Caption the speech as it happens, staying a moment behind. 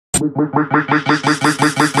Make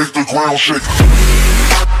the ground shake.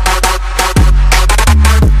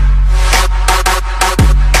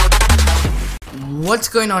 What's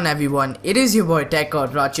going on, everyone? It is your boy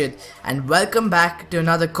TechGod Rachit, and welcome back to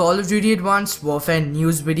another Call of Duty Advanced Warfare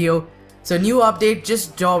news video. So new update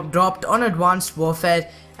just dropped on Advanced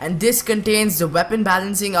Warfare, and this contains the weapon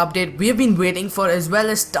balancing update we've been waiting for, as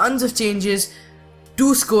well as tons of changes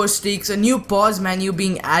to Scorestreaks, a new pause menu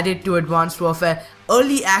being added to Advanced Warfare,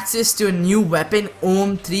 early access to a new weapon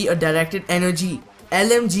OHM-3, a directed energy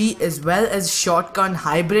LMG, as well as shotgun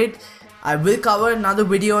hybrid. I will cover another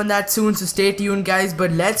video on that soon, so stay tuned guys,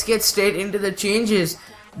 but let's get straight into the changes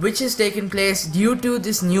which has taken place due to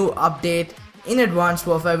this new update in Advanced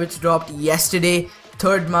Warfare, which dropped yesterday,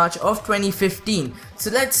 3rd March of 2015. So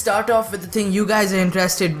let's start off with the thing you guys are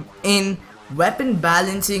interested in, weapon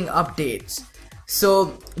balancing updates.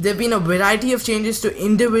 So there have been a variety of changes to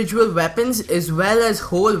individual weapons as well as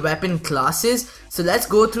whole weapon classes. So let's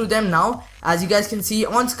go through them now. As you guys can see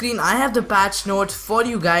on screen, I have the patch notes for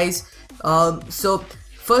you guys. So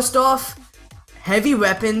first off, heavy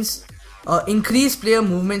weapons increase player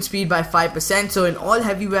movement speed by 5%. So in all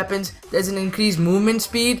heavy weapons there's an increased movement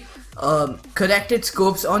speed. Corrected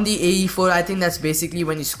scopes on the AE4, I think that's basically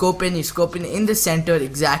when you scope in the center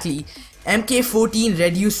exactly. MK14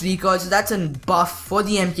 reduced recoil, so that's a buff for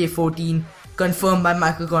the MK14, confirmed by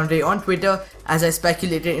Michael Conray on Twitter, as I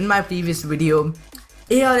speculated in my previous video.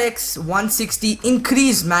 ARX 160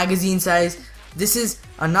 increased magazine size. This is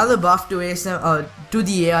another buff to to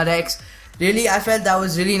the ARX. Really, I felt that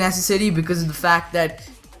was really necessary because of the fact that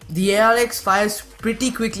the ARX fires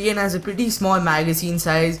pretty quickly and has a pretty small magazine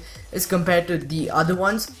size as compared to the other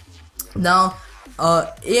ones. Now,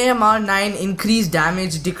 AMR9 increased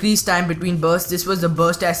damage, decreased time between bursts. This was the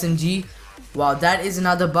burst SMG. Wow, that is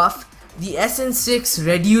another buff. The SN-6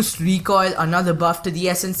 reduced recoil, another buff to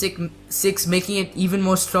the SN-6, making it even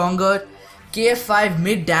more stronger. KF5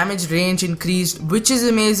 mid damage range increased, which is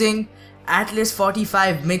amazing. Atlas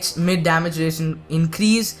 45 mid damage range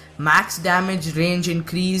increase, max damage range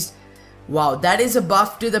increased. Wow, that is a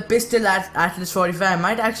buff to the pistol at Atlas 45. I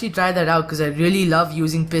might actually try that out because I really love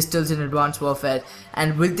using pistols in Advanced Warfare,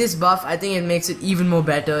 and with this buff I think it makes it even more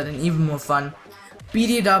better and even more fun.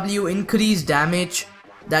 PDW increased damage.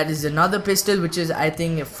 That is another pistol which is, I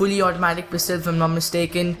think, a fully automatic pistol if I'm not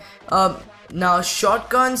mistaken. Now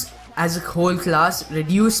shotguns as a whole class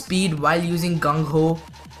reduce speed while using gung-ho.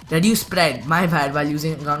 Reduce spread, my bad, while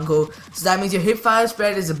using gung-ho. So that means your hip fire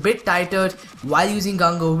spread is a bit tighter while using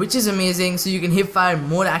gung-ho, which is amazing, so you can hip fire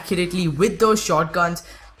more accurately with those shotguns.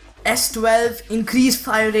 S12 increased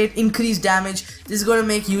fire rate, increased damage. This is going to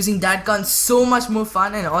make using that gun so much more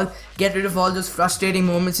fun, and get rid of all those frustrating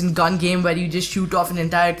moments in gun game where you just shoot off an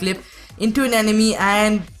entire clip into an enemy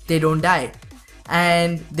and they don't die,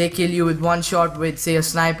 and they kill you with one shot with, say, a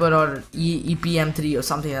sniper or EPM-3 or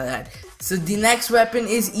something like that. So the next weapon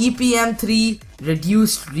is EPM-3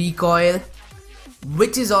 reduced recoil,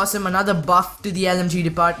 which is awesome, another buff to the LMG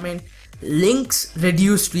department. Lynx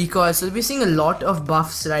reduced recoil, so we're seeing a lot of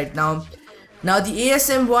buffs right now. Now the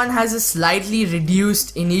ASM-1 has a slightly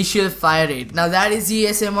reduced initial fire rate. Now that is the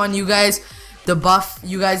ASM-1, you guys, the buff,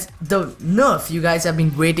 you guys, the nerf you guys have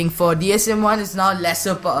been waiting for. The ASM-1 is now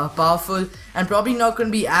lesser powerful and probably not going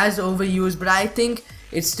to be as overused, but I think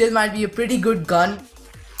it still might be a pretty good gun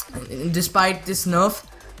despite this nerf.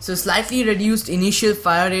 So slightly reduced initial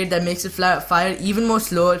fire rate that makes it fire even more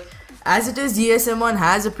slower. As it is, the ASM-1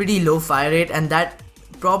 has a pretty low fire rate, and that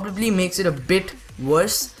probably makes it a bit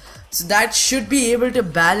worse. So that should be able to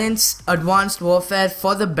balance Advanced Warfare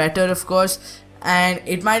for the better, of course, and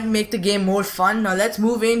it might make the game more fun. Now let's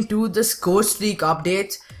move into the Scorestreak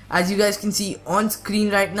updates. As you guys can see on screen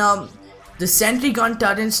right now, the sentry gun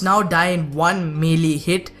turrets now die in one melee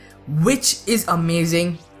hit, which is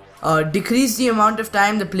amazing. Decrease the amount of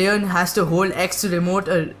time the player has to hold X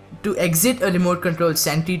to exit a remote control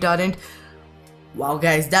sentry turret. Wow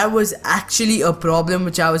guys, that was actually a problem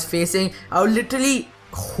which I was facing. I would literally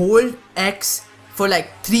hold X for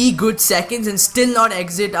like 3 good seconds and still not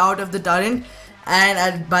exit out of the turret,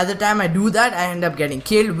 and by the time I do that I end up getting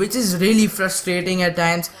killed, which is really frustrating at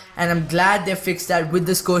times, and I'm glad they fixed that with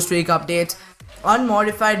the Scorestreak updates.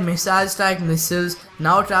 Unmodified missile strike missiles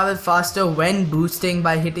now travel faster when boosting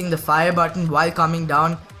by hitting the fire button while coming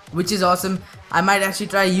down, which is awesome. I might actually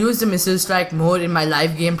try use the missile strike more in my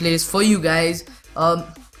live gameplays for you guys.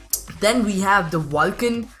 Then we have the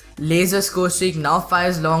Vulcan laser Scorestreak now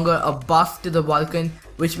fires longer, a buff to the Vulcan,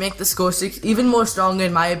 which make the Scorestreak even more stronger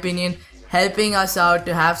in my opinion, helping us out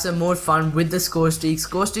to have some more fun with the Scorestreaks.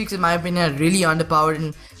 Scorestreaks in my opinion are really underpowered,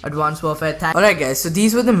 and Advanced Warfare. Alright guys, so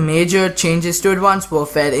these were the major changes to Advanced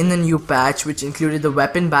Warfare in the new patch, which included the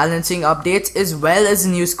weapon balancing updates as well as the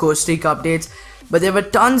new Scorestreak updates. But there were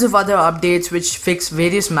tons of other updates which fix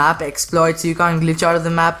various map exploits so you can't glitch out of the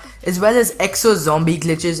map, as well as Exo Zombie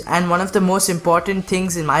glitches. And one of the most important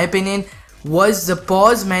things in my opinion was the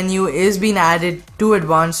pause menu is being added to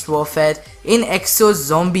Advanced Warfare in Exo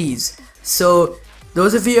Zombies. So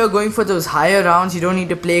those of you who are going for those higher rounds, you don't need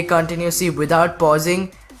to play continuously without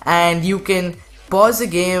pausing, and you can pause the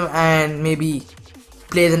game and maybe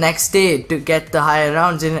play the next day to get the higher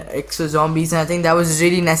rounds in Exo Zombies. And I think that was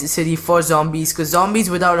really necessary for zombies, because zombies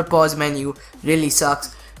without a pause menu really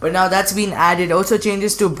sucks. But now that's been added. Also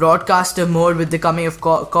changes to broadcaster mode with the coming of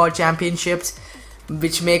core championships,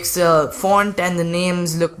 which makes the font and the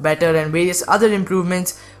names look better, and various other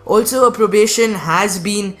improvements. Also a probation has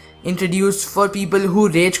been introduced for people who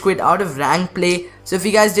rage quit out of rank play. So if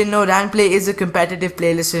you guys didn't know, rank play is a competitive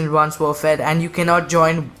playlist in Advanced Warfare and you cannot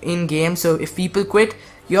join in game. So if people quit,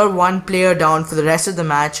 you're one player down for the rest of the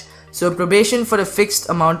match. So probation for a fixed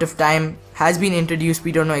amount of time has been introduced.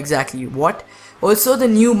 We don't know exactly what. Also the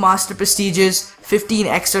new master prestiges, 15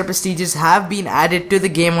 extra prestiges have been added to the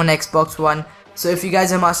game on Xbox One. So if you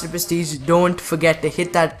guys are master prestige, don't forget to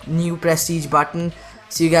hit that new prestige button,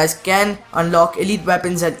 so you guys can unlock elite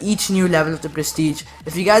weapons at each new level of the prestige.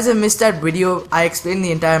 If you guys have missed that video, I explained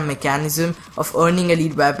the entire mechanism of earning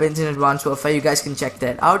elite weapons in Advanced Warfare. You guys can check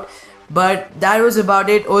that out. But that was about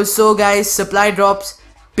it. Also guys, supply drops,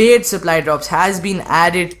 paid supply drops has been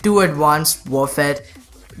added to Advanced Warfare.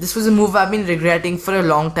 This was a move I've been regretting for a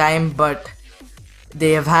long time, but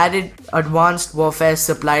they have added Advanced Warfare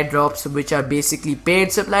supply drops, which are basically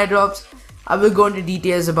paid supply drops. I will go into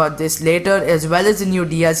details about this later, as well as the new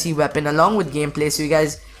DLC weapon along with gameplay, so you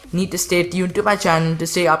guys need to stay tuned to my channel to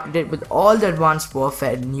stay up to date with all the Advanced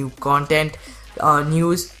Warfare new content,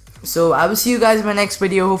 news. So I will see you guys in my next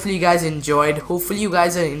video. Hopefully you guys enjoyed, hopefully you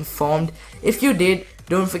guys are informed. If you did,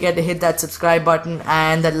 don't forget to hit that subscribe button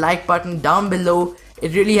and the like button down below.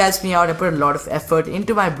 It really helps me out. I put a lot of effort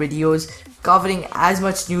into my videos, covering as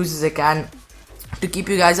much news as I can to keep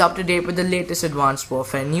you guys up to date with the latest Advanced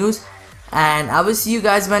Warfare news. And I will see you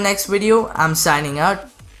guys in my next video. I'm signing out.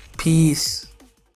 Peace.